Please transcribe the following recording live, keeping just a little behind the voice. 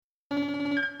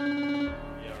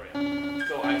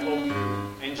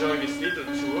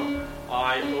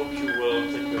I hope you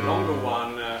will take the longer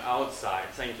one outside.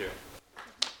 Thank you.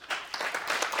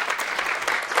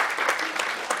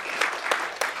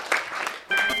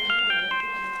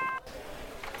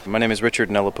 My name is Richard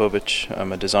Nelipovich.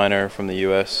 I'm a designer from the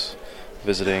US,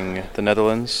 visiting the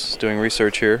Netherlands, doing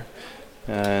research here.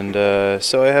 And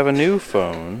so I have a new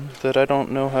phone that I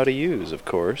don't know how to use, of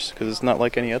course, because it's not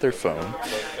like any other phone.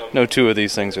 No two of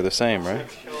these things are the same, right?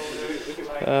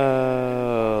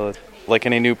 Like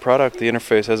any new product, the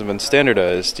interface hasn't been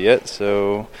standardized yet,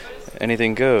 so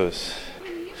anything goes.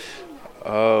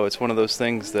 Oh, it's one of those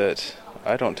things that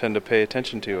I don't tend to pay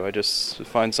attention to. I just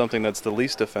find something that's the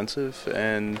least offensive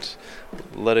and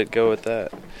let it go at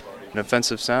that. An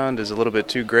offensive sound is a little bit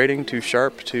too grating, too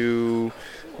sharp, too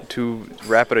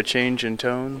rapid a change in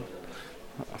tone.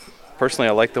 Personally,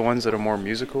 I like the ones that are more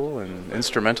musical and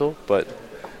instrumental, but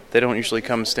they don't usually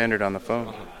come standard on the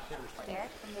phone.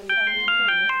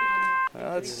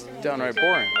 That's downright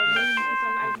boring,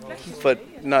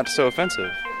 but not so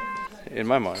offensive, in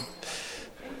my mind.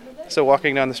 So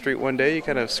walking down the street one day, you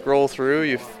kind of scroll through,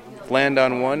 you land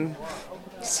on one,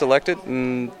 select it,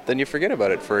 and then you forget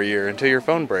about it for a year until your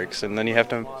phone breaks, and then you have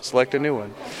to select a new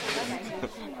one.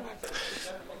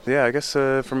 Yeah, I guess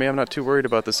for me, I'm not too worried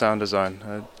about the sound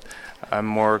design. I'm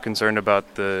more concerned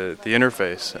about the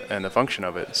interface and the function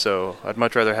of it. So I'd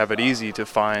much rather have it easy to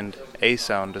find a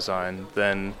sound design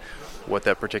than what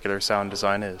that particular sound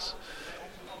design is.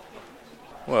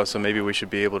 Well, so maybe we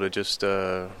should be able to just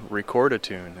record a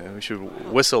tune. We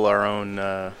should whistle our own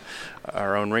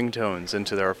ringtones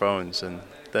into our phones, and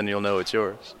then you'll know it's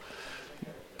yours.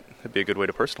 It'd be a good way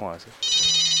to personalize it.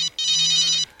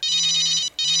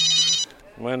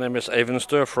 My name is Eivind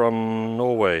Stø from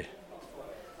Norway.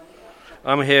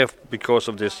 I'm here because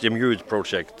of this Gemjud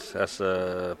project, as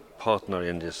a partner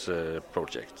in this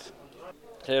project.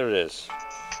 Here it is.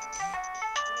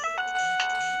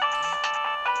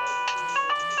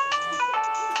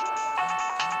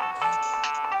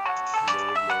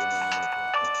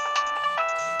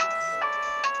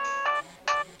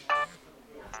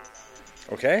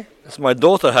 Okay, it's my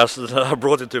daughter has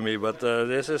brought it to me, but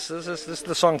this is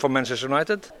the song from Manchester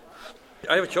United.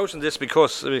 I have chosen this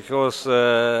because if you're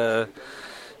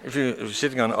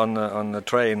sitting on a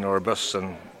train or a bus,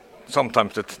 and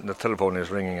sometimes the telephone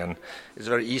is ringing, and it's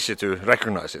very easy to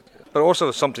recognize it. But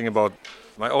also something about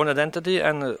my own identity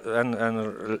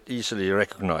and easily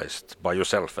recognized by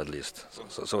yourself, at least.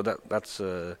 So that's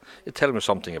it tells me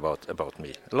something about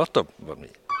me, a lot about me.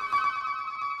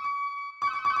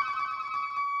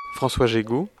 François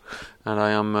Gégou, and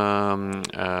I am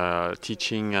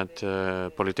teaching at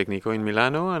Politecnico in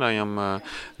Milano, and I am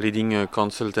leading a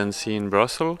consultancy in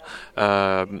Brussels,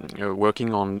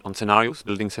 working on scenarios,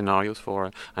 building scenarios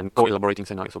and co-elaborating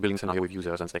scenarios, so building scenarios with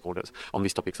users and stakeholders on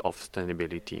these topics of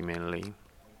sustainability mainly.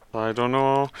 I don't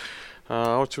know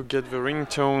how to get the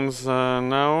ringtones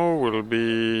now. Will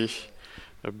be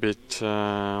a bit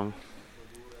no.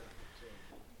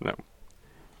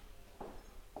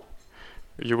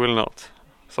 You will not.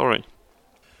 Sorry.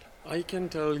 I can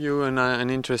tell you an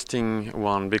interesting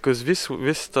one, because this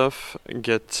stuff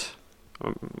gets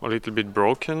a little bit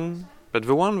broken. But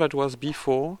the one that was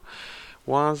before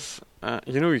was,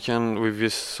 you can, with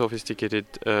these sophisticated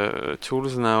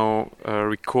tools now,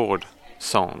 record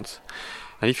sounds.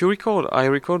 And if you record, I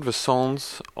record the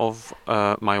sounds of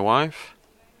my wife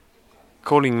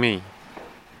calling me,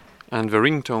 and the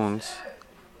ringtones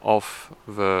of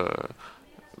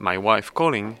my wife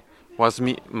calling was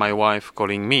my wife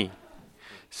calling me.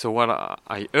 So what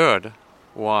I heard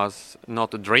was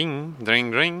not a dring,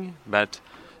 but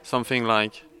something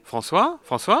like François,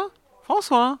 François,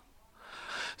 François.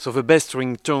 So the best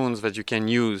ringtones that you can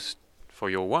use for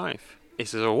your wife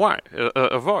is a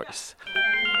voice.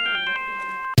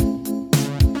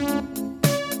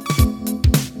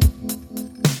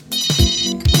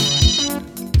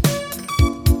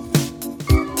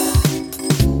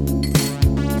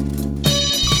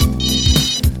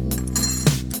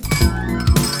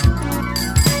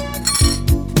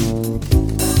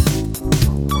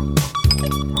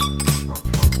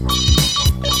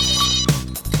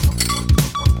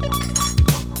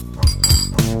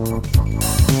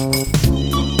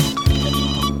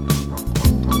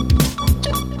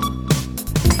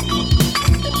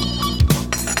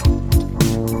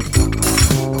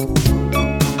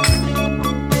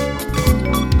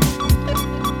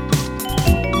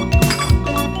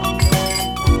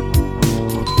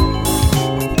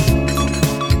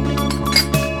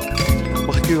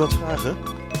 Wat vragen?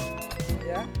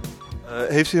 Ja?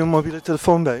 Heeft u een mobiele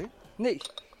telefoon bij u? Nee.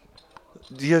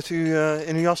 Die heeft u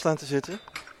in uw jas laten zitten?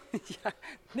 Ja,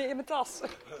 nee, in mijn tas.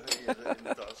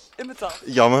 In mijn tas.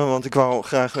 Jammer, want ik wou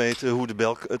graag weten hoe de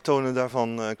beltonen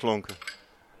daarvan klonken.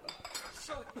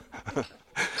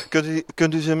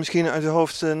 Kunt u ze misschien uit uw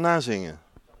hoofd nazingen?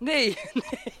 Nee.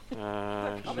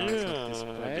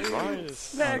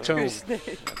 Device. Nee, excuus, nee.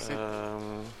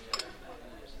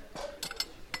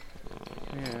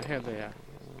 Yeah, here they are.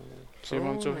 So you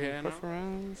want to hear now?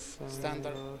 Preference.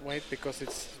 Standard wait because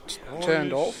it's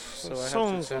turned off, so I have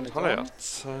to turn it on.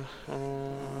 Alert.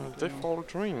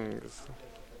 Default rings.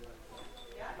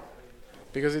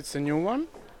 Because it's a new one,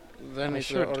 then it's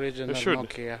the original should.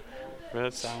 Nokia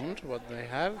But sound, what they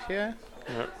have here.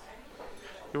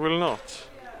 you will not.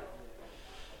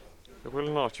 You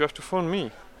will not. You have to phone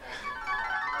me.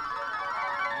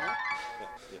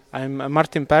 I'm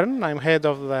Martin Pern. I'm head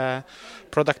of the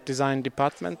product design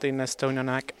department in Estonian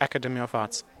Academy of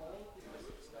Arts.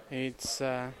 It's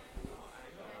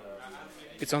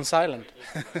on silent.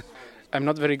 I'm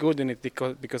not very good in it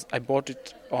because I bought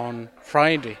it on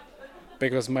Friday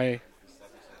because my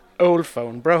old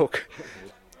phone broke.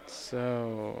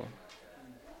 So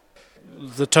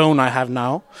the tone I have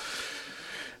now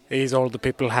is all the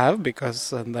people have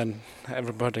because and then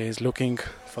everybody is looking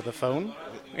for the phone.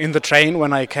 In the train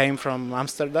when I came from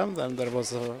Amsterdam, then there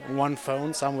was one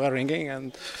phone somewhere ringing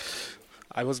and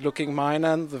I was looking mine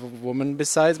and the woman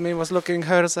beside me was looking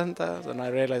hers and I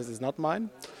realized it's not mine.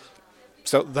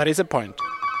 So that is a point.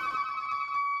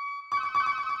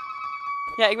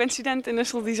 Ja, ik ben student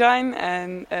Industrial Design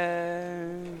en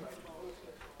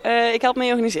ik help mee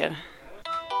organiseren.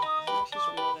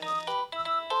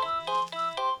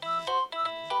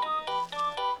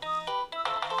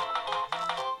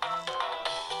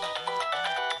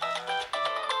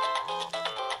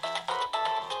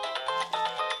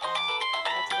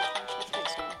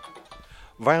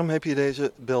 Waarom heb je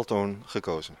deze beltoon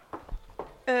gekozen?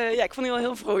 Ja, ik vond die wel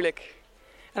heel vrolijk.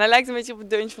 En hij lijkt een beetje op het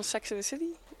deuntje van Sex and the City.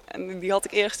 En die had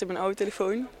ik eerst in mijn oude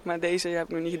telefoon. Maar deze heb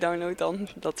ik nog niet gedownload dan.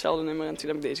 Datzelfde nummer en toen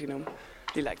heb ik deze genomen.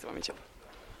 Die lijkt er wel een beetje op.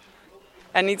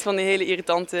 En niet van die hele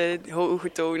irritante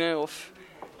hoge tonen of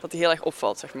dat die heel erg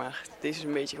opvalt, zeg maar. Deze is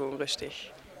een beetje gewoon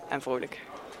rustig en vrolijk. I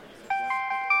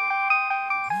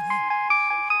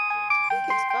think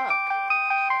it's Bach.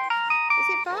 Is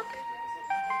it Bach?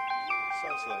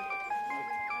 Sounds like.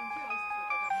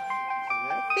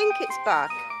 I think it's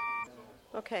Bach.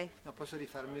 Okay.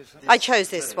 I chose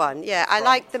this one. Yeah, I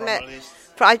like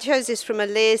I chose this from a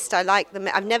list. I like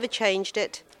I've never changed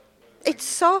it. It's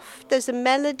soft. There's a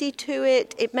melody to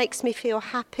it. It makes me feel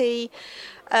happy.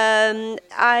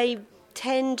 I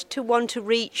tend to want to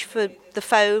reach for the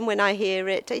phone when I hear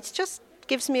it. It just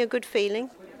gives me a good feeling.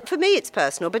 For me, it's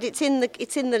personal, but it's in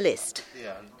the list.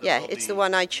 Yeah, it's the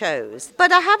one I chose.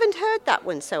 But I haven't heard that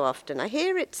one so often. I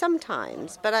hear it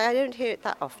sometimes, but I don't hear it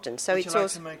that often. So Would it's you like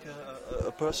also to make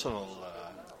a personal?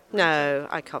 No,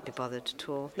 I can't be bothered at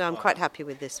all. No, I'm quite happy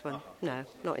with this one. No,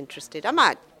 not interested. I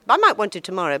might want to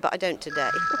tomorrow, but I don't today.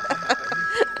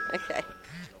 Okay.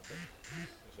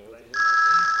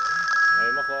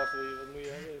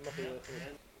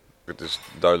 Het is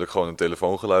duidelijk gewoon een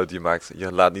telefoongeluid.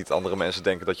 Je laat niet andere mensen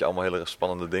denken dat je allemaal hele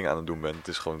spannende dingen aan het doen bent. Het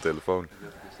is gewoon een telefoon.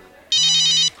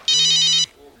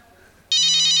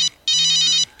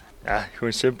 Ja,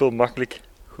 gewoon simpel, makkelijk.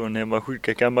 Gewoon helemaal goed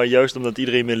herkenbaar. Juist omdat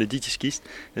iedereen melodietjes kiest,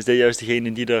 is dit juist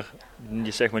degene die er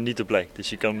zeg maar niet op lijkt. Dus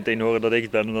je kan meteen horen dat ik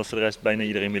het ben, omdat voor de rest bijna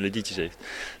iedereen melodietjes heeft.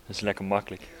 Dat is lekker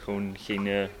makkelijk. Gewoon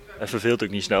geen... Het verveelt ook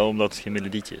niet snel, omdat het geen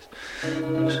melodietje is.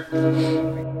 Dus.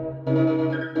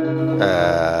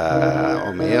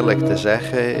 Om eerlijk te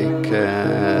zeggen,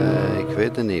 ik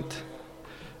weet het niet.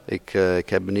 Ik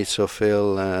heb niet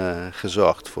zoveel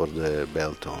gezocht voor de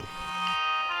beltoon.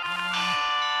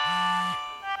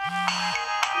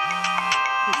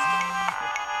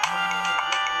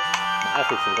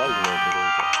 Eigenlijk voor het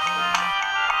algemeen.